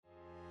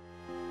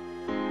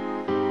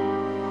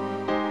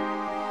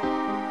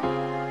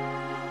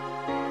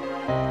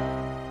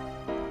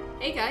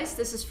guys,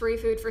 this is Free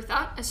Food for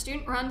Thought, a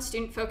student-run,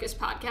 student-focused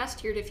podcast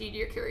here to feed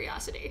your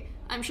curiosity.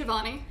 I'm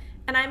Shivani.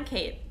 And I'm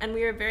Kate, and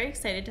we are very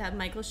excited to have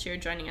Michael Shear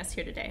joining us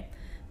here today.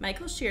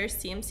 Michael Shear's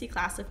CMC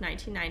class of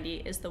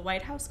 1990 is the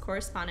White House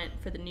correspondent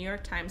for the New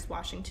York Times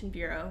Washington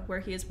Bureau, where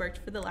he has worked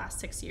for the last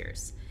 6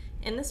 years.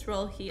 In this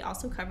role, he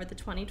also covered the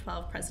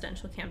 2012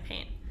 presidential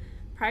campaign.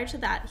 Prior to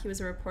that, he was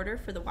a reporter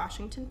for the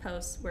Washington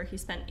Post, where he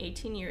spent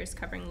 18 years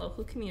covering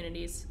local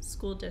communities,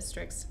 school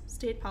districts,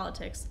 state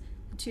politics,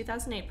 the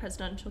 2008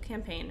 presidential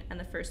campaign, and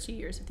the first 2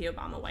 years of the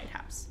Obama White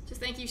House. So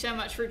thank you so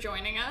much for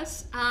joining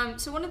us.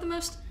 So one of the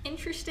most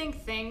interesting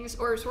things,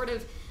 or sort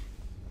of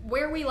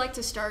where we like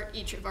to start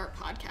each of our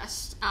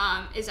podcasts,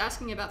 is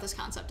asking about this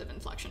concept of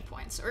inflection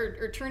points,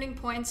 or turning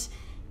points,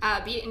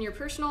 be it in your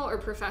personal or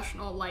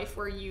professional life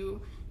where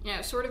you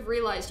sort of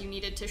realized you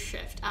needed to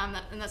shift,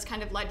 and that's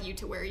kind of led you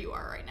to where you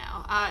are right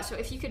now. So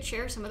if you could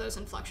share some of those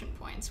inflection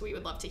points, we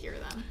would love to hear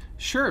them.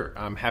 Sure,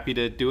 I'm happy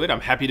to do it.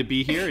 I'm happy to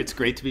be here. It's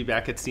great to be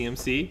back at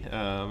CMC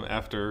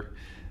after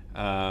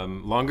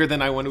longer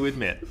than I want to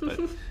admit. But,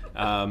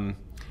 I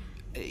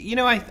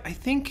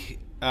think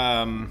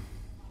kind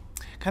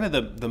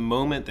of the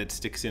moment that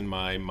sticks in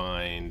my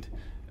mind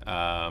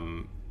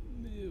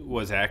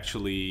was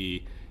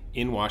actually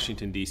in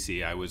Washington,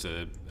 D.C. I was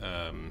a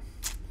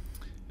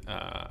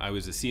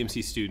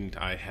CMC student.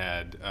 I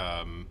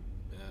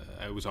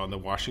was on the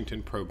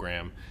Washington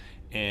program,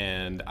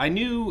 and I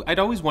knew I'd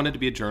always wanted to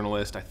be a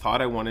journalist. I thought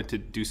I wanted to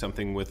do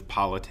something with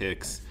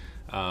politics.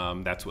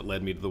 That's what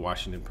led me to the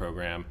Washington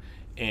program.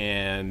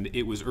 And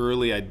it was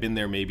early. I'd been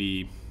there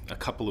maybe a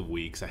couple of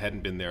weeks. I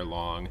hadn't been there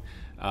long.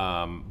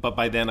 But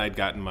by then I'd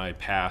gotten my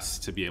pass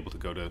to be able to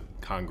go to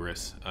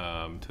Congress.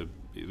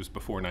 It was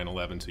before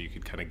 9/11, so you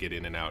could kind of get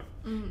in and out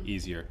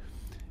easier.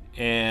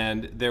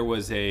 And there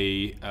was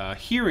a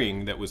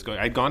hearing that was going.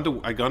 I'd gone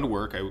to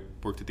work. I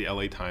worked at the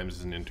LA Times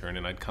as an intern,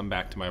 and I'd come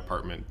back to my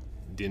apartment,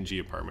 dingy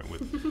apartment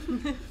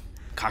with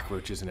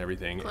cockroaches and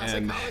everything,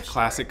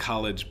 classic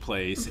college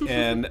place.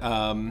 And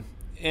the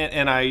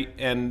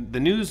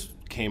news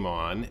came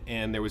on,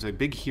 and there was a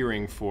big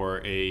hearing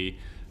for a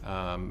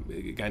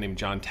guy named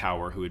John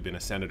Tower, who had been a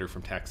senator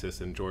from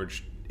Texas, and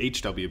George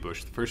H.W.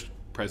 Bush, the first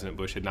President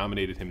Bush, had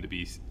nominated him to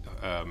be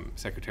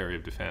Secretary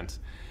of Defense.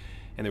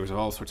 And there was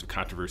all sorts of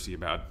controversy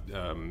about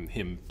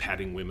him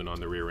patting women on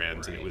the rear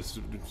ends, right. And it was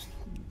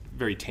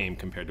very tame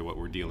compared to what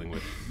we're dealing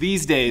with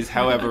these days.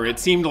 However, it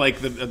seemed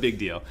like a big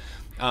deal.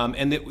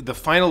 And the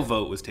final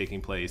vote was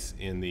taking place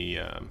in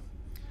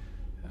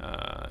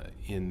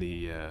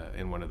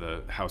one of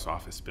the House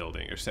office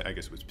buildings, or I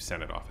guess it was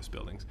Senate office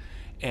buildings,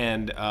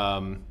 and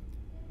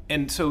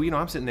so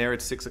I'm sitting there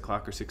at 6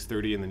 o'clock or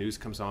 6:30, and the news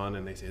comes on,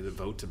 and they say the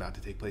vote's about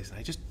to take place,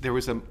 and there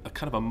was a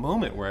kind of a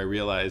moment where I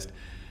realized,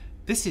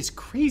 this is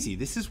crazy.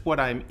 This is what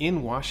I'm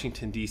in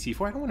Washington, D.C.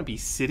 for. I don't want to be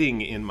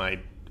sitting in my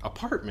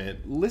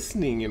apartment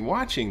listening and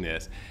watching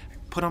this. I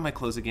put on my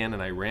clothes again,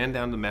 and I ran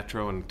down the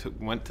metro and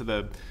went to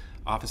the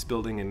office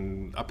building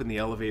and up in the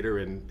elevator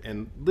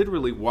and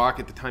literally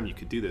at the time you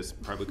could do this,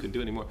 probably couldn't do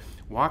it anymore,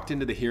 walked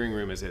into the hearing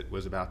room as it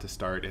was about to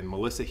start, and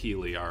Melissa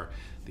Healy,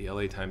 the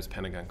LA Times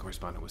Pentagon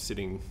correspondent, was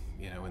sitting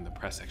in the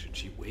press section.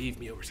 She waved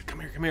me over, said, come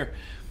here.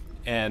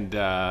 And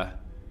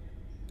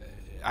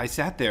I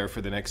sat there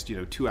for the next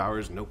 2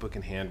 hours, notebook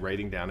in hand,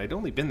 writing down. I'd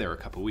only been there a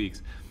couple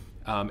weeks.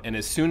 And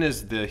as soon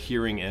as the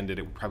hearing ended,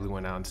 it probably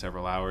went on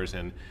several hours,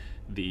 and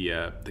the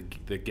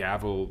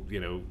gavel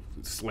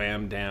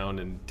slammed down,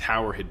 and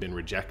Tower had been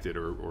rejected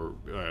or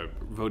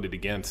voted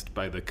against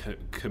by the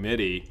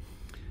committee,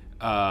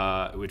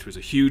 which was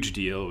a huge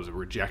deal. It was a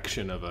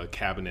rejection of a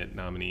cabinet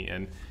nominee,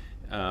 and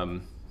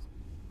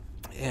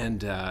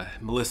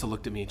Melissa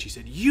looked at me and she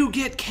said, "You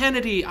get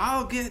Kennedy,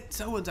 I'll get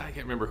so-and-so." I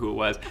can't remember who it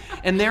was.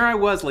 And there I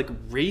was, like,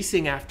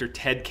 racing after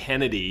Ted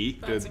Kennedy,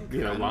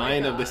 the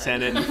Lion of the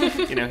Senate.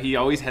 He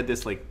always had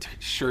this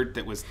shirt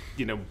that was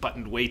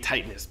buttoned way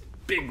tight, and his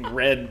big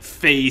red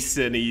face,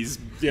 and he's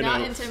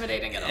not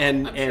intimidating at all.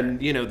 And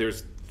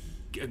there's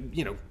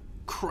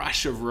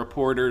crush of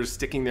reporters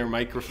sticking their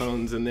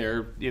microphones and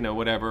their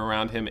whatever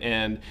around him,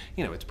 and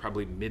it's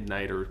probably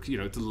midnight, or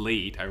it's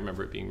late. I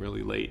remember it being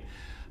really late.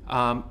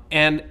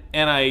 And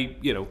I,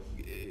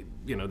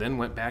 then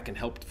went back and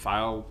helped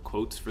file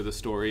quotes for the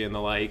story and the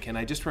like. And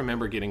I just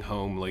remember getting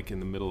home, in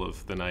the middle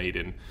of the night,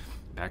 and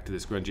back to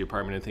this grungy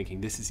apartment, and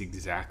thinking, this is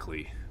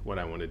exactly what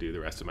I want to do the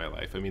rest of my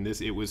life. I mean,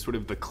 it was sort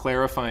of the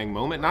clarifying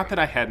moment. Not that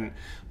I hadn't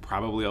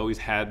probably always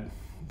had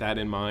that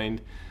in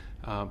mind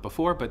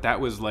before, but that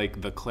was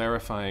like the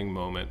clarifying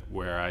moment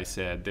where I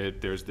said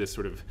that there's this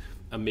sort of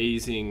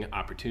amazing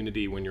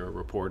opportunity when you're a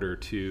reporter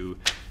to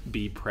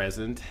be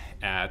present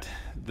at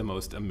the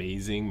most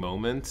amazing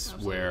moments.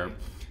 Absolutely. Where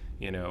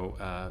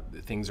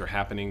things are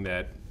happening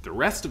that the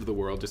rest of the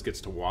world just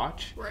gets to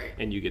watch, right,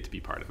 and you get to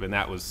be part of. And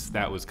that was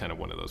kind of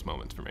one of those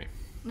moments for me.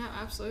 No,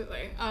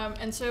 absolutely.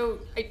 And so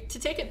to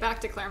take it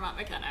back to Claremont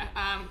McKenna,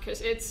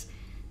 because it's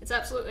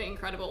absolutely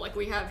incredible.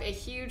 We have a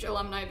huge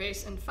alumni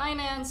base in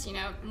finance,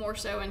 more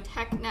so in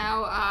tech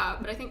now,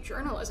 but I think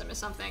journalism is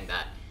something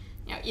that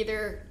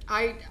either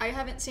I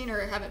haven't seen or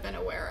haven't been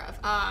aware of.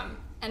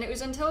 And it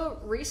was until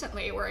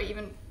recently where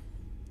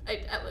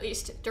at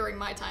least during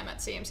my time at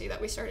CMC, that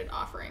we started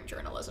offering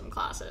journalism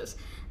classes.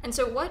 And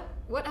so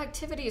what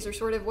activities or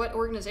sort of what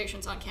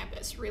organizations on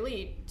campus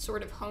really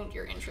sort of honed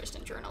your interest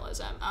in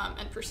journalism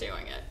and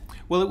pursuing it?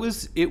 Well, it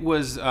was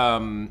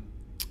one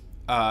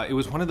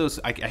of those,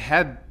 I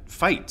had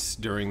fights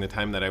during the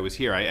time that I was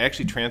here. I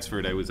actually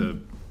transferred. I was a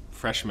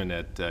freshman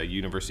at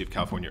University of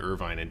California,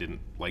 Irvine, and didn't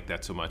like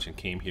that so much and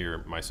came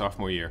here my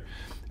sophomore year.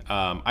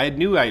 I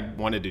knew I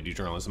wanted to do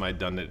journalism. I'd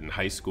done it in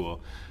high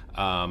school.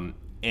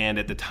 And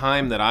at the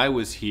time that I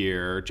was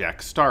here,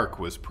 Jack Stark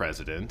was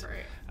president.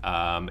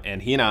 Right.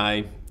 And he and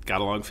I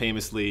got along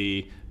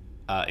famously,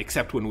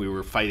 except when we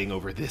were fighting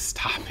over this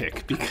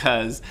topic,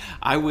 because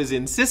I was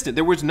insistent.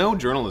 There was no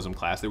journalism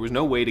class. There was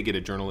no way to get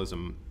a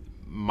journalism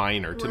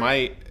minor.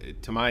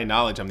 Right. To my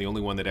knowledge, I'm the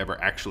only one that ever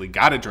actually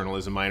got a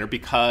journalism minor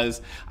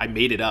because I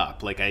made it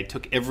up. Like, I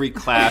took every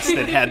class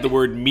that had the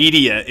word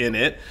media in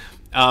it.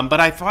 But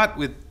I fought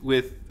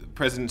with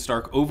President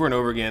Stark over and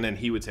over again, and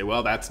he would say,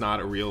 well, that's not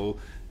a real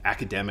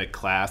academic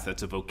class,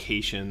 that's a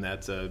vocation,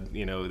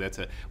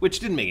 which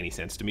didn't make any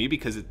sense to me,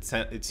 because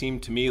it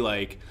seemed to me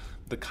like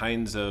the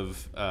kinds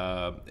of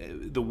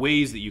the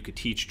ways that you could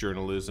teach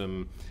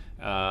journalism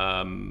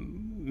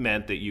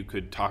meant that you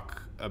could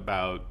talk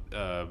about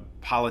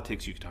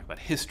politics, you could talk about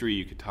history,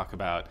 you could talk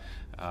about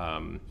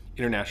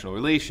international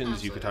relations,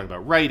 Absolutely. You could talk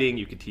about writing,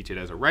 you could teach it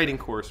as a writing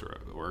course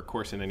or a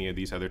course in any of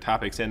these other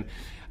topics. And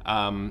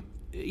in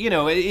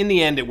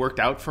the end, it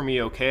worked out for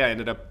me okay. I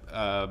ended up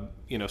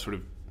sort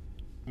of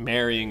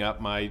marrying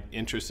up my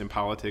interests in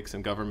politics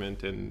and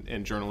government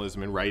and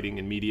journalism and writing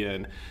and media.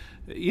 And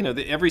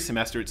every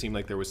semester it seemed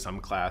like there was some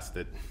class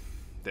that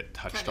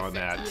touched on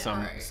that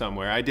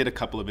somewhere. I did a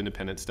couple of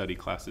independent study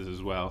classes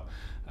as well.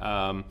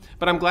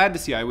 But I'm glad to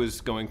see I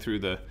was going through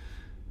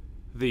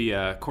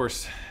the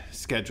course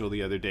schedule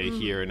the other day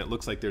here, and it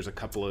looks like there's a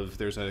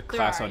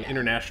class on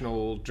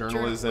international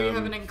journalism. We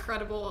have an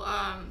incredible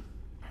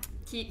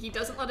he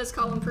doesn't let us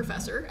call him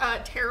professor,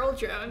 Terrell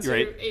Jones,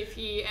 Right. who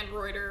AP and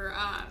Reuters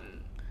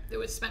it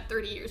was spent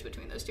 30 years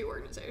between those two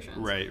organizations.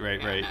 Right.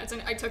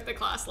 I took the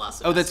class last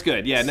semester. Oh, that's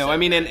good. Yeah, no, So I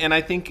mean, good. and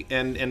I think,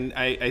 and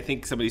I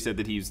think somebody said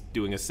that he's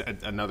doing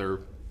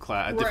another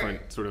class, a different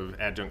Right. sort of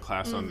adjunct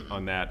class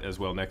on that as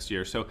well next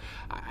year. So,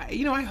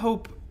 I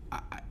hope,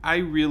 I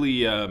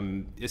really,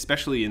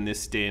 especially in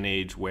this day and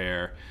age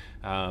where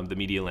the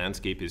media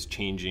landscape is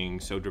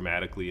changing so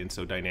dramatically and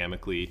so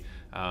dynamically,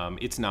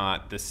 it's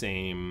not the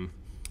same,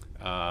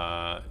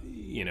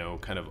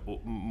 kind of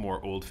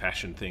more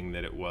old-fashioned thing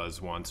that it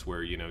was once,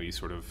 where you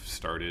sort of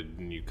started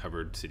and you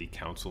covered city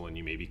council and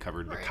you maybe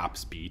covered the Right.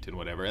 cops beat and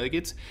whatever. Like,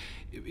 it's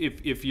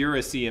if you're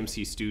a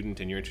CMC student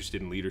and you're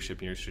interested in leadership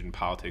and you're interested in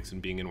politics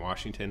and being in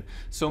Washington,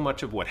 so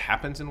much of what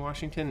happens in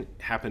Washington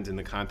happens in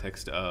the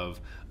context of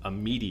a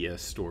media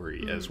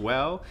story as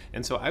well.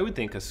 And so I would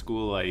think a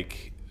school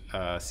like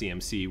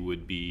CMC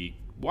would be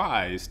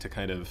wise to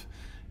kind of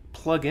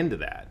plug into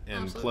that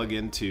and Absolutely. plug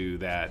into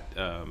that.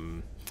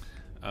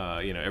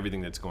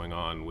 Everything that's going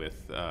on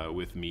with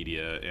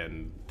media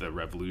and the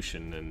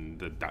revolution and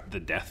the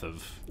death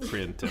of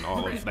print and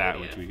all Right, of that,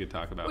 media. which we could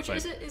talk about. Which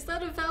But is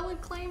that a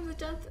valid claim, the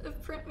death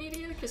of print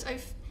media? Because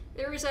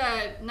there was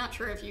not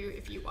sure if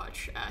you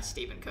watch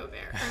Stephen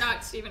Colbert, or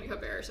not Stephen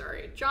Colbert,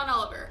 sorry, John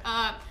Oliver,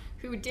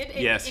 who did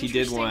a yes, he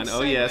did one.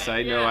 interesting Oh yes, I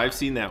segment. know. Yeah. I've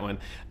seen that one.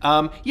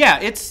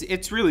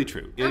 It's really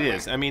true. It Okay.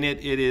 is. I mean, it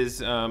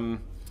is.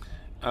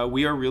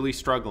 We are really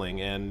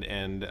struggling,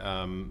 and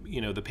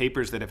the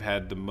papers that have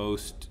had the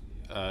most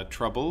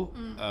trouble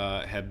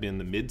have been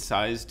the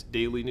mid-sized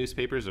daily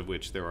newspapers, of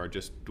which there are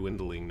just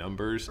dwindling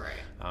numbers. Right.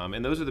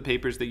 And those are the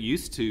papers that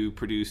used to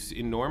produce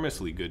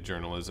enormously good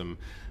journalism,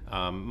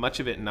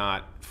 much of it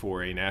not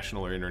for a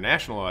national or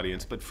international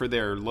audience, but for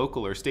their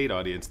local or state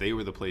audience. They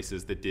were the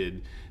places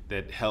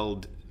that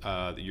held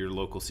your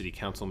local city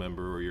council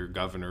member or your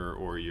governor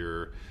or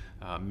your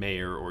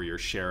mayor or your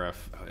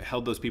sheriff,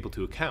 held those people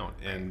to account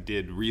and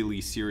did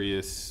really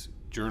serious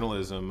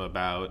journalism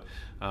about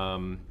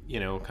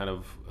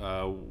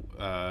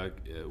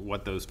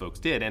what those folks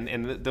did,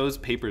 and those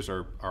papers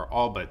are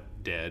all but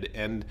dead,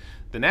 and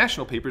the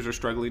national papers are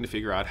struggling to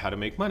figure out how to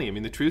make money. I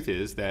mean, the truth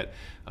is that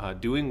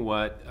doing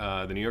what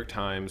the New York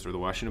Times or the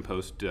Washington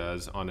Post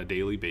does on a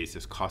daily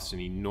basis costs an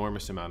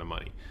enormous amount of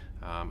money.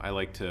 I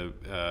like to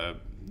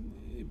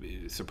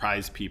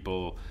surprise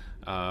people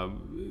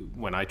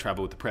when I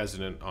travel with the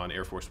president on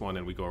Air Force One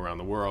and we go around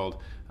the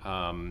world.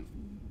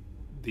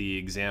 The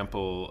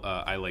example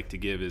I like to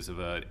give is of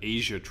an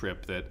Asia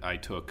trip that I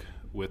took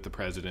with the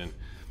president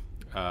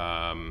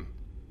a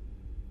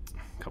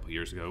couple of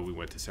years ago. We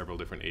went to several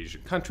different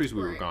Asian countries.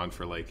 We were Right. gone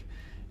for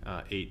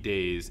 8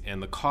 days,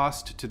 and the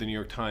cost to the New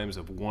York Times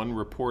of one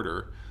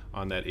reporter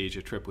on that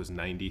Asia trip was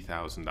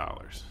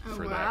 $90,000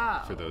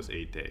 for those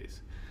 8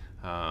 days.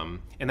 And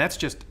that's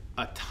just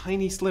a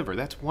tiny sliver.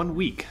 That's 1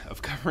 week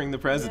of covering the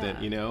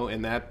president, Yeah.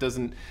 and that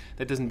doesn't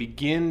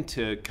begin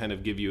to kind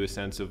of give you a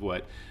sense of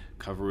what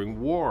covering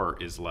war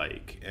is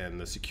like, and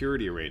the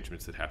security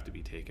arrangements that have to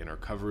be taken, or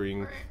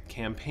covering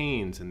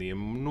campaigns and the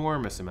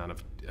enormous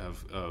amount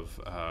of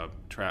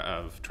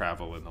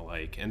travel and the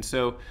like. And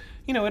so,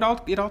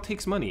 it all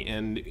takes money.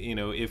 And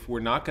if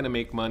we're not going to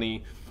make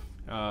money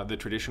the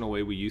traditional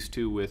way we used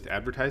to with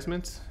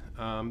advertisements,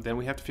 then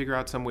we have to figure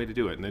out some way to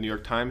do it. And the New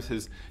York Times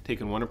has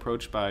taken one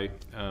approach by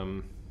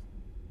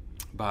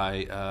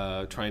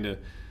trying to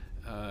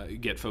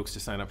get folks to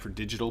sign up for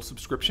digital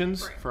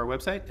subscriptions for our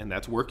website, and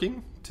that's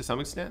working to some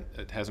extent.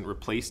 It hasn't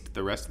replaced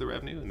the rest of the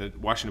revenue. And the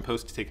Washington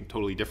Post has taken a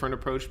totally different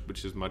approach,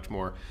 which is much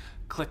more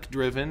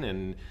click-driven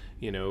and,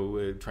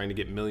 trying to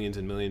get millions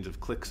and millions of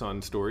clicks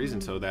on stories.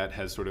 And so that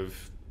has sort of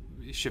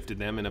shifted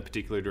them in a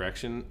particular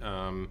direction.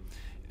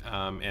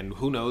 And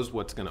who knows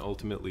what's going to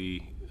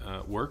ultimately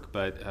work,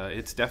 but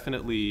it's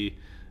definitely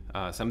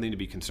something to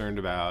be concerned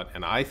about.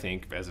 And I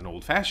think, as an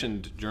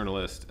old-fashioned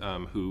journalist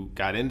who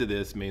got into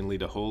this mainly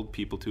to hold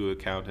people to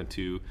account and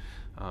to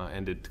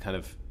kind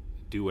of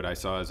do what I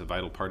saw as a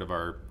vital part of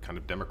our kind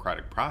of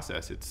democratic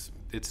process, it's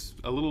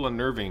a little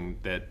unnerving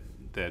that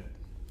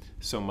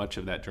so much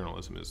of that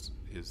journalism is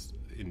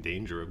in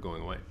danger of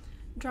going away.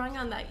 Drawing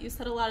on that, you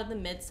said a lot of the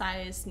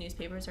mid-sized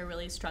newspapers are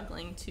really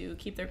struggling to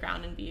keep their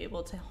ground and be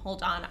able to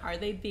hold on. Are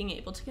they being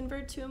able to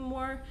convert to a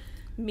more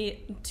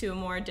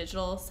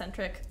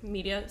digital-centric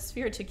media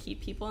sphere to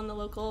keep people in the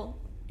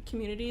local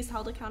communities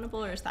held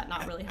accountable, or is that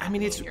not really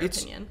happening, in your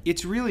opinion?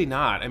 It's really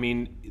not. I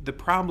mean, the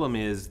problem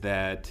is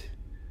that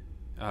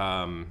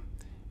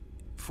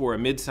for a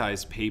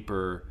mid-sized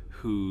paper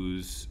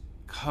whose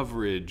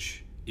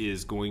coverage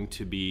is going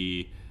to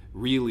be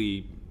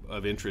really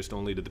of interest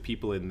only to the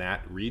people in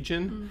that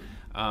region,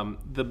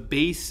 the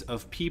base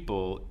of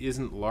people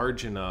isn't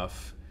large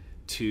enough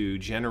to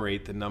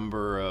generate the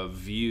number of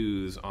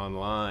views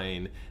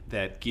online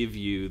that give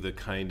you the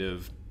kind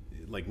of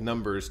like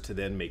numbers to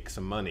then make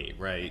some money,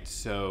 right?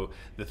 So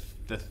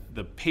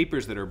the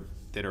papers that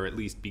are at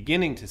least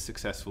beginning to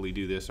successfully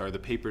do this are the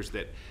papers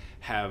that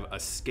have a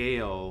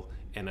scale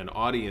and an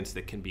audience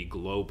that can be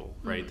global,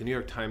 right? The New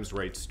York Times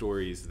writes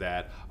stories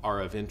that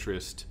are of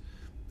interest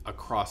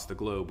across the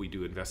globe. We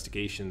do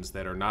investigations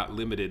that are not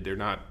limited. They're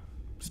not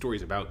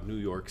stories about New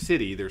York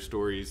City. They're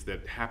stories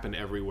that happen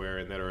everywhere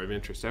and that are of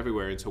interest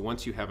everywhere. And so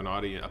once you have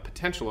a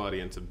potential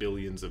audience of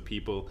billions of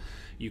people,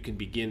 you can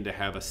begin to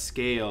have a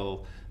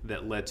scale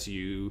that lets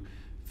you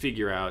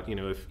figure out,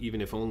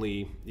 even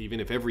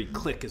if every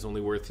click is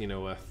only worth,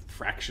 a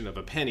fraction of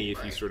a penny,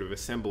 if you sort of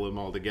assemble them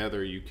all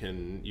together, you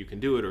can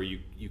do it, or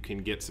you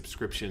can get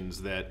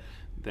subscriptions that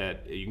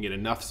you can get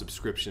enough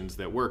subscriptions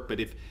that work.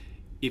 But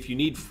if you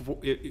need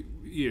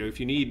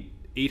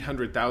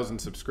 800,000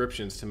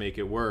 subscriptions to make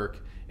it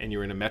work, and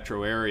you're in a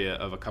metro area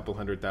of a couple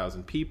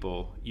 100,000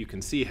 people, you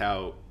can see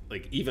how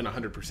even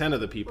 100%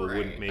 of the people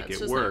wouldn't make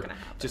it work.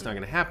 Just not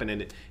going to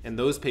happen. And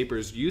those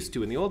papers used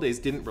to, in the old days,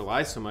 didn't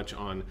rely so much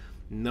on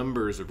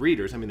numbers of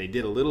readers. I mean, they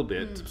did a little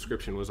bit.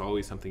 Subscription was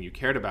always something you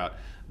cared about.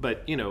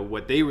 But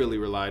what they really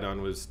relied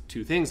on was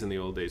two things in the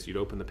old days. You'd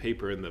open the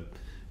paper, and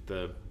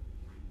the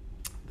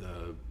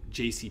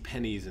J.C.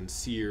 Penney's and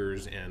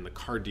Sears and the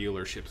car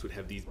dealerships would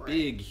have these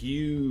big,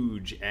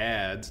 huge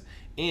ads,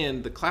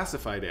 and the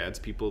classified ads,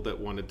 people that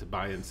wanted to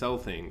buy and sell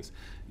things.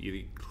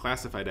 The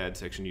classified ad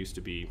section used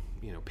to be,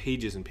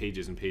 pages and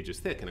pages and pages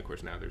thick, and of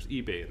course now there's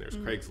eBay and there's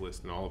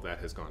Craigslist, and all of that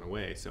has gone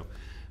away. So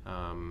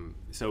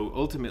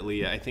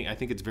ultimately, I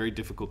think it's very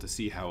difficult to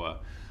see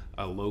how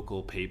a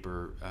local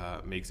paper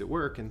makes it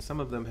work, and some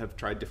of them have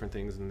tried different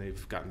things, and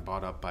they've gotten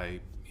bought up by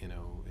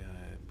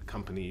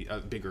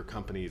bigger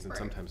companies, and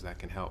sometimes that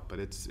can help, but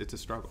it's a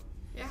struggle.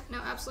 Yeah, no,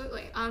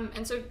 absolutely.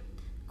 And so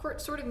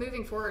sort of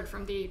moving forward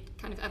from the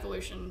kind of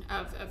evolution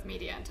of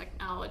media and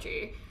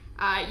technology,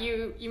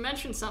 you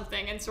mentioned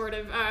something in sort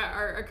of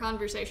our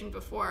conversation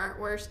before,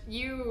 where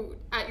you,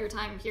 at your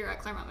time here at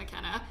Claremont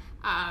McKenna,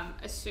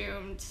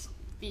 assumed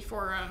the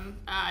Forum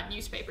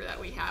newspaper that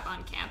we have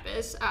on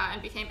campus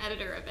and became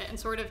editor of it, and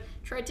sort of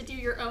tried to do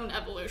your own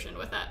evolution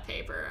with that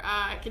paper.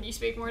 Can you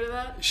speak more to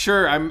that?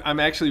 Sure. I'm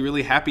actually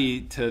really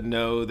happy to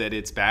know that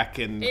it's back,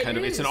 and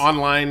it's an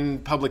online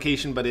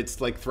publication, but it's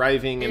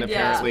thriving, and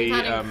apparently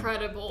we've had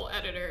incredible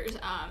editors.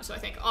 So I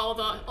think all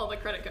the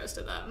credit goes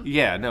to them.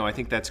 Yeah, no, I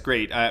think that's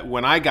great.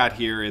 When I got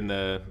here in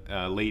the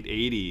late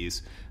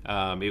 80s,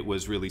 it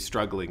was really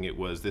struggling.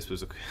 This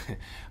was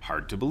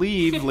hard to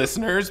believe,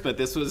 listeners, but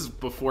this was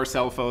before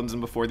cell phones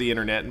and before the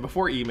internet and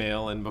before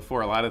email and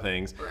before a lot of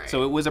things. Right.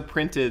 So it was a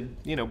printed,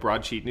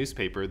 broadsheet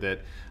newspaper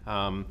that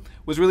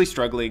was really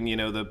struggling.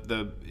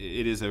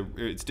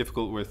 It's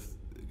difficult with,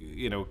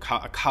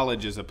 a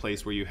college is a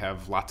place where you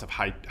have lots of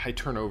high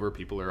turnover.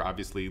 People are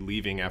obviously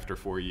leaving after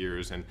 4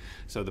 years, and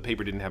so the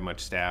paper didn't have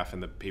much staff,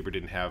 and the paper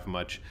didn't have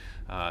much.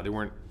 There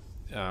weren't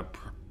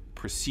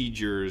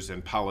procedures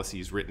and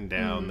policies written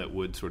down that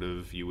would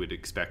you would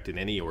expect in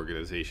any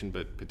organization,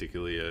 but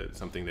particularly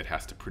something that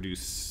has to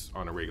produce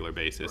on a regular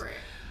basis. Right.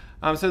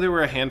 So there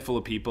were a handful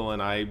of people,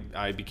 and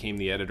I became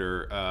the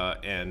editor,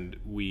 and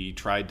we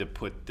tried to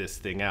put this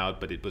thing out,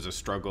 but it was a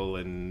struggle,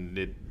 and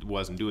it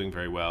wasn't doing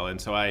very well.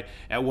 And so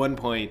at one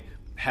point,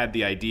 had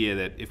the idea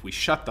that if we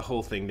shut the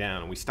whole thing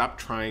down and we stopped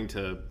trying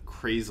to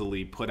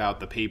crazily put out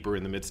the paper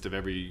in the midst of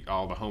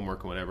all the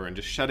homework and whatever, and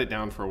just shut it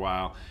down for a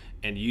while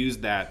and use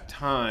that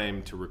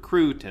time to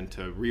recruit and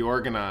to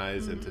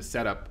reorganize and to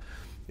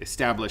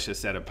establish a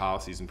set of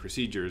policies and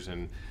procedures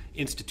and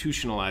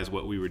institutionalize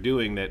what we were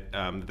doing,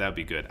 that'd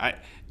be good.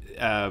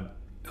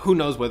 Who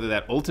knows whether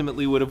that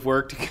ultimately would have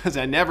worked, because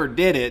I never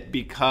did it,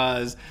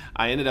 because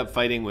I ended up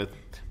fighting with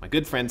my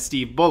good friend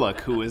Steve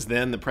Bullock, who was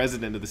then the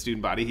president of the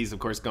student body. He's, of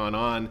course, gone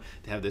on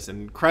to have this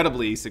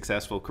incredibly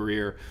successful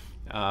career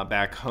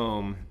back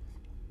home.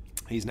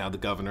 He's now the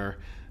governor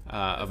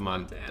of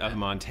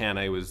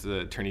Montana. He was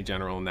the attorney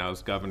general and now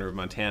is governor of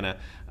Montana.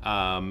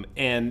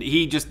 And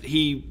he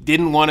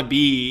didn't want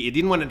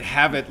to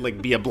have it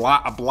like be a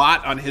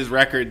blot on his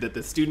record that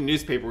the student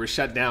newspaper was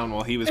shut down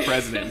while he was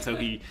president. And so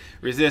he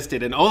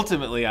resisted. And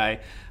ultimately I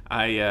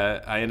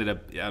ended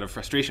up, out of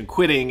frustration,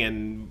 quitting,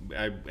 and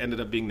I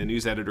ended up being the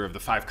news editor of the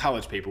Five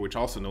College paper, which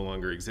also no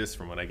longer exists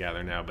from what I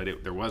gather now, but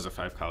there was a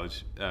Five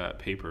College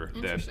paper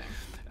then.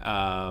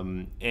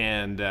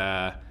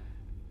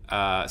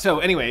 So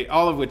anyway,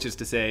 all of which is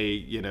to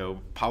say,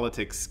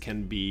 politics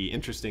can be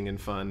interesting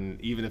and fun,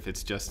 even if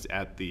it's just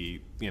at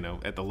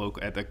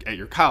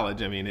your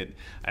college. I mean, I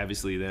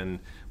obviously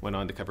then went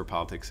on to cover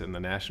politics in the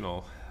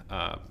national,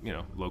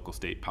 local,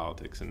 state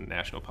politics and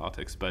national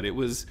politics. But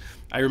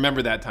I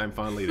remember that time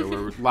fondly. There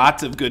were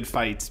lots of good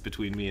fights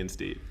between me and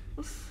Steve.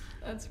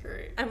 That's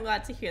great. I'm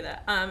glad to hear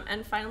that.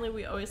 And finally,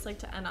 we always like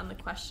to end on the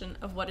question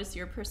of what is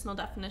your personal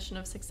definition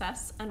of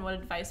success, and what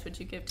advice would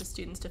you give to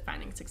students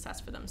defining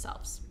success for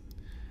themselves?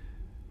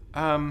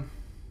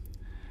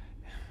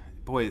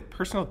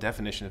 Personal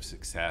definition of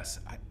success.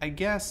 I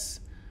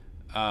guess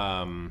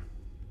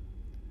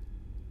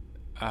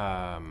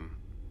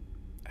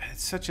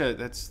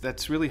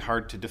that's really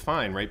hard to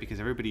define, right? Because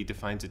everybody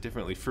defines it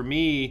differently. For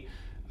me,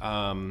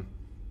 I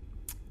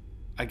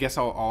guess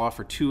I'll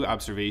offer two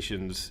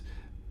observations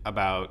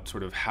about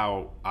sort of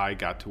how I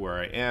got to where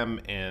I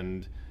am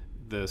and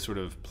the sort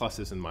of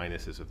pluses and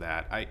minuses of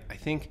that. I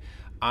think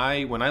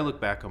when I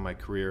look back on my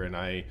career, and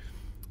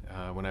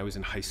when I was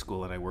in high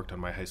school and I worked on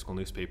my high school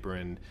newspaper,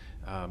 and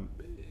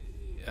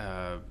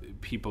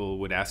people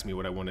would ask me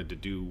what I wanted to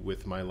do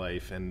with my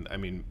life, and I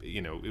mean,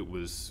 it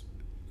was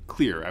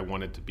clear I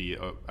wanted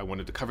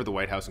to cover the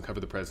White House and cover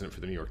the president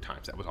for the New York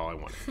Times. That was all I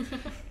wanted.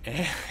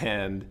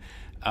 And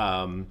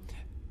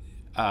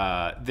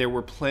there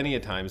were plenty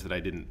of times that I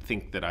didn't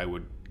think that I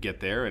would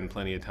get there, and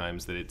plenty of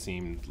times that it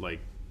seemed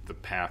like the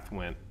path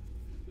went,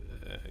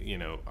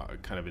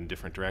 kind of in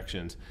different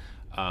directions.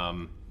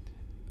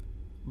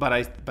 But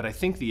I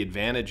think the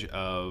advantage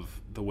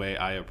of the way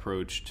I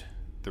approached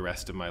the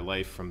rest of my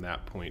life from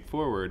that point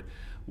forward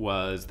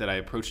was that I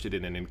approached it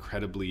in an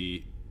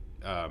incredibly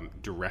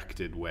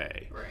directed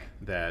way. Right.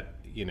 That,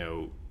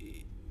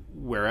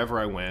 wherever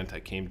I went,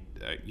 I came,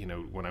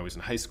 when I was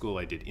in high school,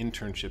 I did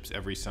internships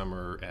every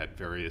summer at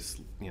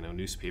various,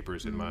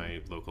 newspapers in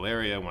my local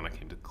area. When I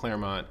came to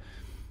Claremont,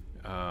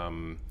 I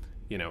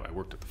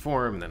worked at the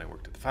Forum, and then I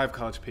worked at the Five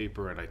College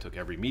paper, and I took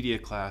every media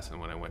class. And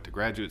when I went to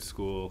graduate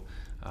school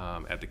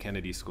at the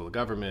Kennedy School of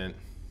Government,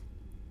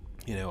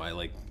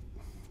 I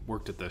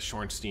worked at the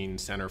Shorenstein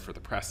Center for the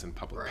Press and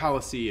Public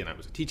Policy, and I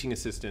was a teaching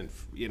assistant.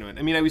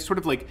 I was sort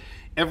of like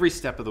every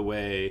step of the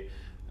way.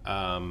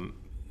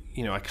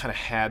 I kind of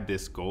had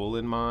this goal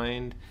in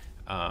mind,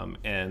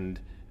 and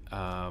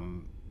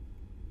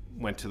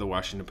went to the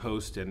Washington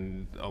Post,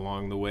 and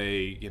along the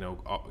way,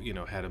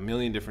 had a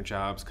million different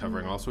jobs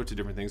covering all sorts of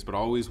different things, but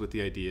always with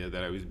the idea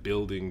that I was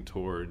building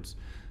towards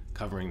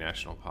covering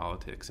national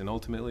politics, and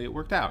ultimately it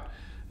worked out.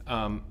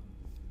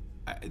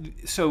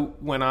 So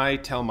when I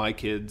tell my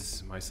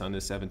kids, my son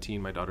is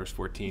 17, my daughter's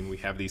 14, we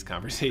have these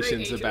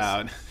conversations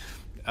about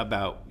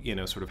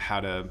sort of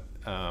how to,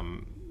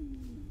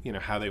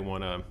 how they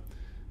want to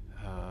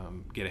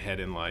get ahead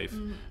in life.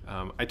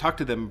 I talk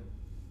to them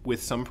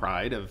with some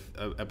pride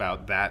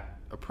about that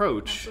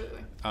approach.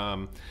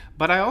 Absolutely.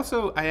 But I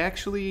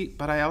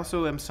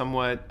also am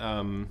somewhat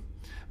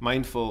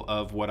mindful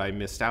of what I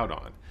missed out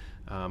on,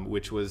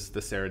 which was the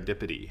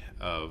serendipity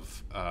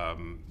of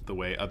the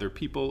way other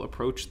people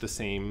approach the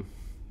same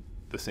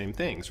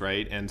things,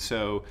 right? And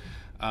so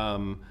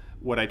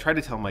what I try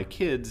to tell my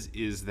kids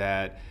is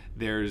that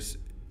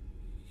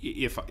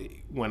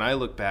when I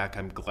look back,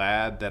 I'm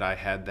glad that I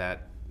had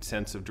that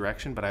sense of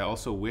direction, but I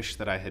also wish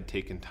that I had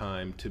taken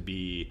time to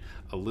be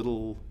a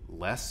little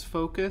less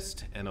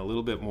focused and a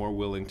little bit more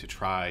willing to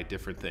try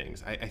different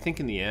things. I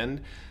think in the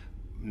end,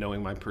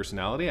 knowing my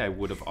personality, I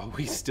would have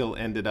always still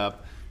ended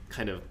up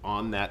kind of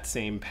on that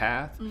same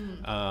path.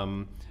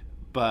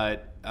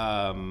 But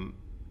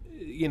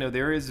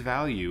there is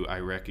value, I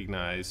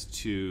recognize,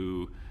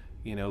 to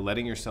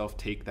letting yourself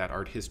take that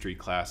art history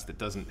class that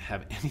doesn't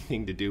have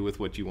anything to do with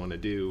what you want to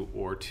do,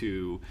 or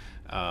to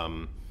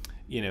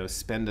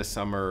spend a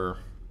summer,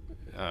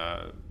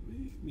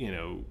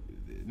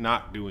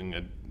 not doing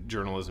a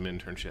journalism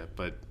internship,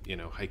 but,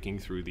 hiking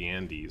through the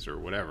Andes or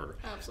whatever.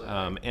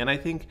 Absolutely. And I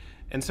think,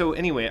 and so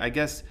anyway, I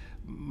guess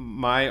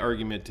my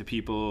argument to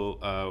people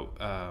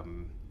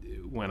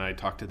when I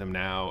talk to them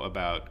now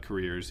about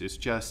careers is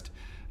just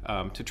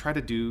to try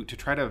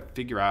to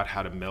figure out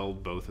how to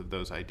meld both of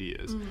those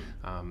ideas.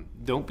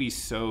 Don't be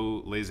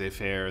so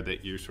laissez-faire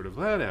that you're sort of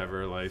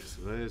whatever,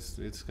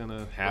 it's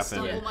gonna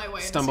happen.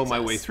 Stumble my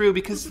way through,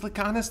 because like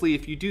honestly,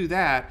 if you do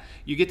that,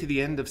 you get to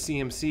the end of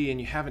CMC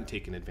and you haven't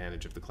taken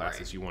advantage of the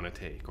classes you want to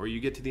take, or you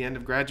get to the end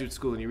of graduate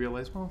school and you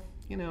realize, well,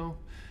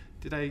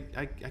 I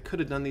could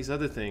have done these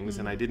other things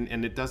and I didn't,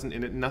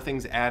 and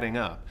nothing's adding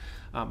up.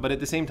 But at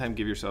the same time,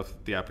 give yourself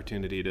the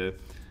opportunity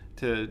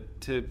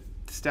to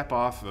step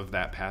off of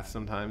that path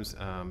sometimes,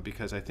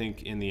 because I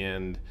think in the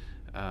end,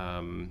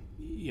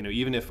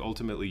 even if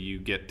ultimately you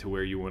get to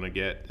where you want to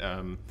get,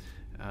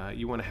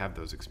 you want to have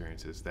those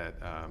experiences that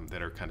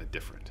are kind of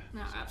different.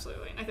 No,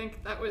 absolutely. I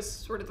think that was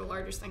sort of the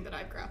largest thing that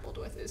I've grappled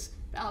with, is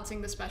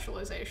balancing the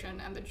specialization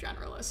and the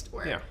generalist,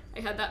 where I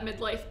had that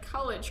midlife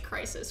college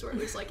crisis where it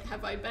was like,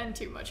 have I been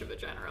too much of a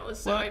generalist?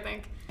 So I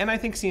think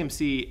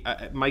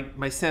CMC,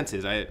 my sense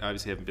is, I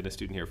obviously haven't been a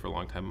student here for a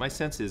long time, my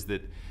sense is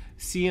that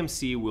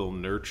CMC will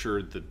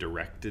nurture the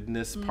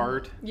directedness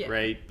part,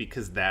 right?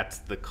 Because that's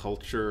the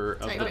culture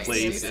of the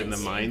place and the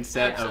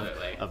mindset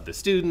of the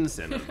students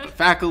and of the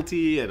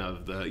faculty and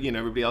of the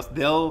everybody else.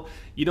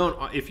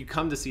 If you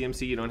come to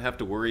CMC, you don't have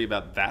to worry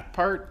about that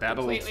part.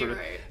 That'll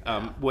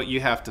what you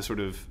have to sort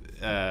of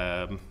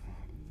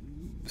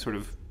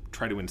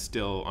try to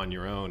instill on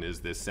your own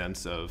is this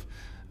sense of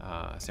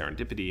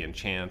serendipity and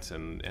chance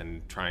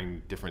and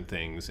trying different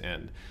things,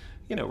 and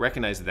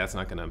recognize that that's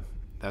not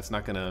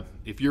going to,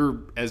 if you're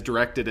as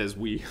directed as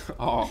we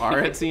all are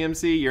at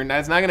CMC,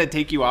 it's not going to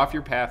take you off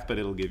your path, but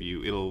it'll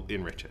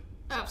enrich it.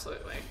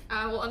 Absolutely.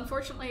 Well,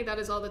 unfortunately, that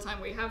is all the time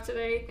we have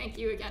today. Thank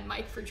you again,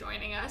 Mike, for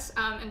joining us.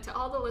 And to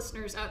all the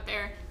listeners out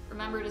there,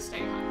 remember to stay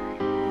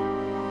hungry.